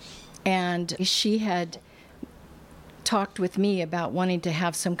 And she had talked with me about wanting to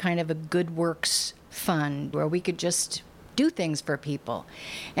have some kind of a good works fund where we could just do things for people.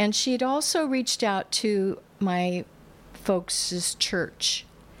 And she'd also reached out to my folks' church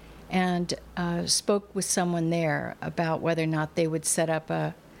and spoke with someone there about whether or not they would set up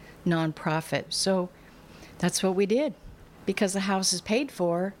a nonprofit. So that's what we did. Because the house is paid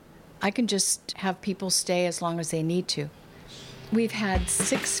for, I can just have people stay as long as they need to. We've had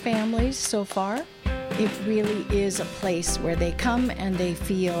 6 families so far. It really is a place where they come and they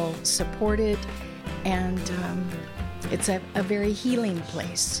feel supported, and it's a very healing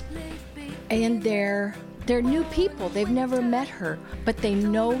place. And they're new people. They've never met her, but they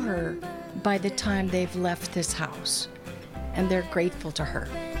know her by the time they've left this house, and they're grateful to her.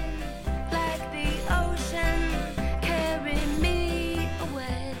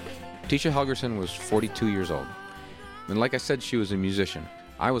 Tisha Helgerson was 42 years old. And like I said, she was a musician.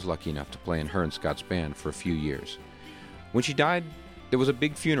 I was lucky enough to play in her and Scott's band for a few years. When she died, there was a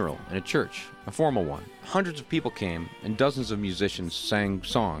big funeral in a church, a formal one. Hundreds of people came, and dozens of musicians sang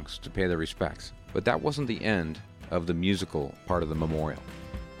songs to pay their respects. But that wasn't the end of the musical part of the memorial.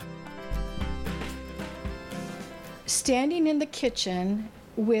 Standing in the kitchen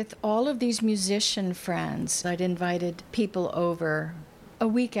with all of these musician friends, I'd invited people over a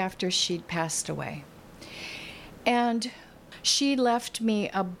week after she'd passed away. And she left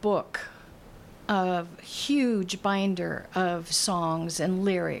me a book, a huge binder of songs and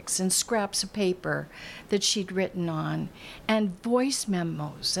lyrics and scraps of paper that she'd written on, and voice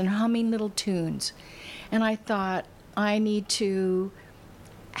memos and humming little tunes. And I thought, I need to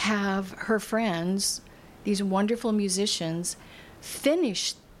have her friends, these wonderful musicians,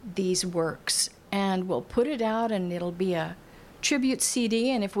 finish these works, and we'll put it out, and it'll be a tribute CD,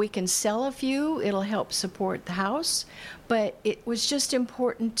 and if we can sell a few, it'll help support the house. But it was just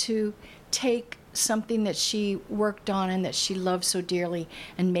important to take something that she worked on and that she loved so dearly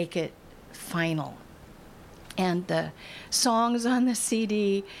and make it final. And the songs on the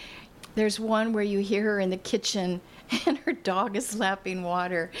CD, there's one where you hear her in the kitchen and her dog is lapping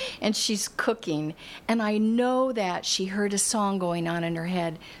water and she's cooking, and I know that she heard a song going on in her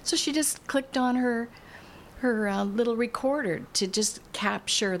head, so she just clicked on her little recorder to just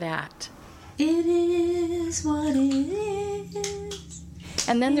capture that. It is what it is.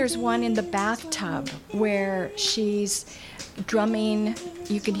 And then there's one in the bathtub where she's drumming.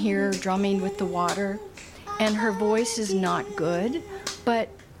 You can hear her drumming with the water, and her voice is not good, but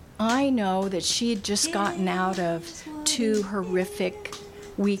I know that she had just gotten out of 2 horrific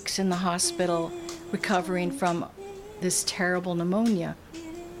weeks in the hospital recovering from this terrible pneumonia.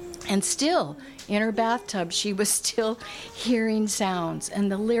 And still, in her bathtub, she was still hearing sounds.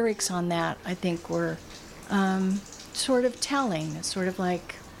 And the lyrics on that, I think, were sort of telling, sort of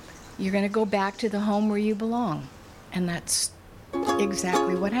like, you're going to go back to the home where you belong. And that's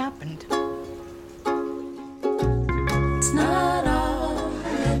exactly what happened. It's not all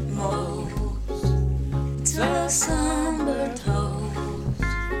that most, it's a somber toast.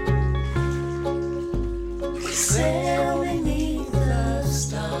 We sail beneath the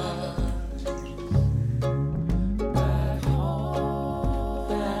stars.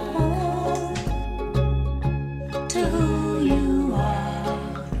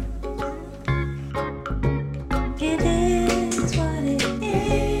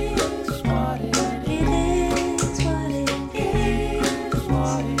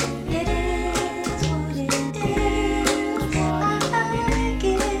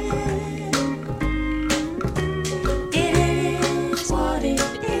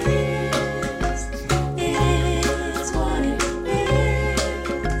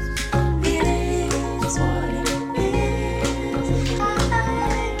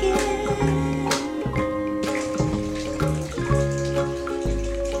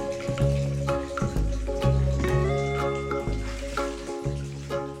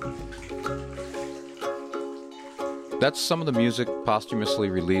 That's some of the music posthumously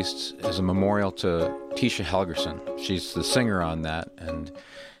released as a memorial to Tisha Helgerson. She's the singer on that, and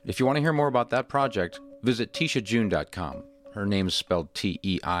if you want to hear more about that project, visit TishaJune.com. Her name is spelled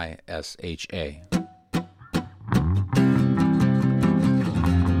T-E-I-S-H-A.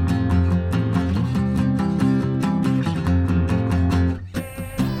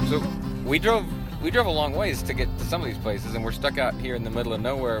 So we drove a long ways to get to some of these places, and we're stuck out here in the middle of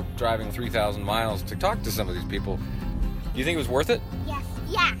nowhere driving 3,000 miles to talk to some of these people. Do you think it was worth it? Yes.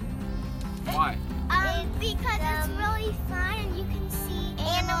 Yeah. Why? Because it's really fun and you can see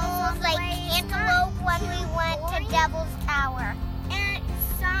animals like antelope when we went to Devil's Tower. And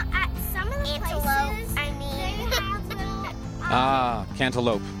at some of the places, they have little...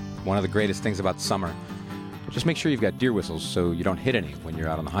 Cantaloupe. One of the greatest things about summer. Just make sure you've got deer whistles so you don't hit any when you're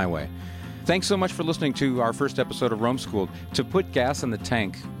out on the highway. Thanks so much for listening to our first episode of Rome Schooled. To put gas in the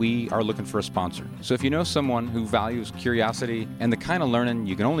tank, we are looking for a sponsor. So if you know someone who values curiosity and the kind of learning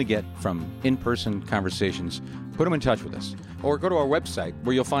you can only get from in-person conversations, put them in touch with us. Or go to our website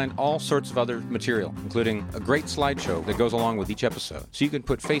where you'll find all sorts of other material, including a great slideshow that goes along with each episode, so you can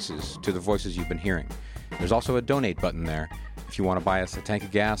put faces to the voices you've been hearing. There's also a donate button there if you want to buy us a tank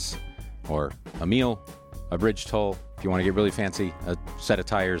of gas or a meal, a bridge toll, if you want to get really fancy, a set of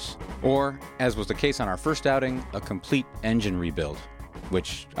tires, or, as was the case on our first outing, a complete engine rebuild,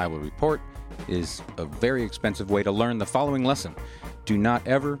 which I will report is a very expensive way to learn the following lesson. Do not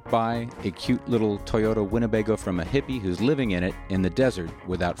ever buy a cute little Toyota Winnebago from a hippie who's living in it in the desert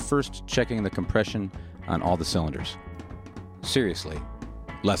without first checking the compression on all the cylinders. Seriously,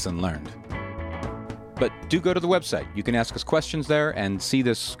 lesson learned. But do go to the website. You can ask us questions there and see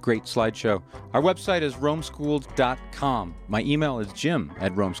this great slideshow. Our website is romeschooled.com. My email is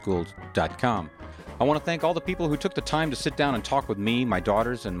jim@romeschooled.com. I want to thank all the people who took the time to sit down and talk with me, my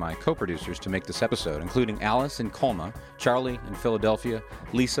daughters, and my co-producers to make this episode, including Alice in Colma, Charlie in Philadelphia,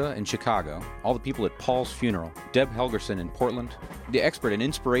 Lisa in Chicago, all the people at Paul's Funeral, Deb Helgerson in Portland, the expert and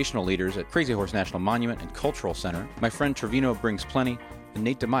inspirational leaders at Crazy Horse National Monument and Cultural Center, my friend Trevino Brings Plenty, and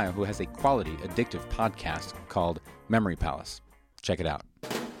Nate DeMaio, who has a quality, addictive podcast called Memory Palace. Check it out.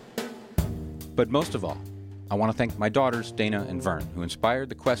 But most of all, I want to thank my daughters, Dana and Vern, who inspired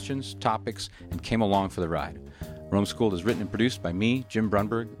the questions, topics, and came along for the ride. Rome Schooled is written and produced by me, Jim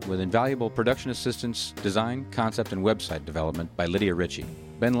Brunberg, with invaluable production assistance, design, concept, and website development by Lydia Ritchie.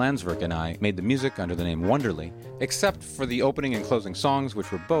 Ben Landsverk and I made the music under the name Wonderly, except for the opening and closing songs,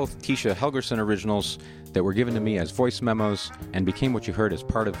 which were both Tisha Helgerson originals that were given to me as voice memos and became what you heard as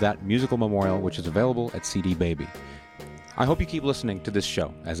part of that musical memorial, which is available at CD Baby. I hope you keep listening to this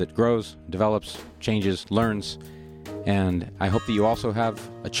show as it grows, develops, changes, learns, and I hope that you also have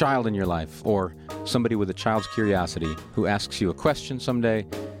a child in your life or somebody with a child's curiosity who asks you a question someday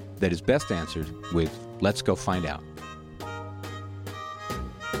that is best answered with, "Let's go find out."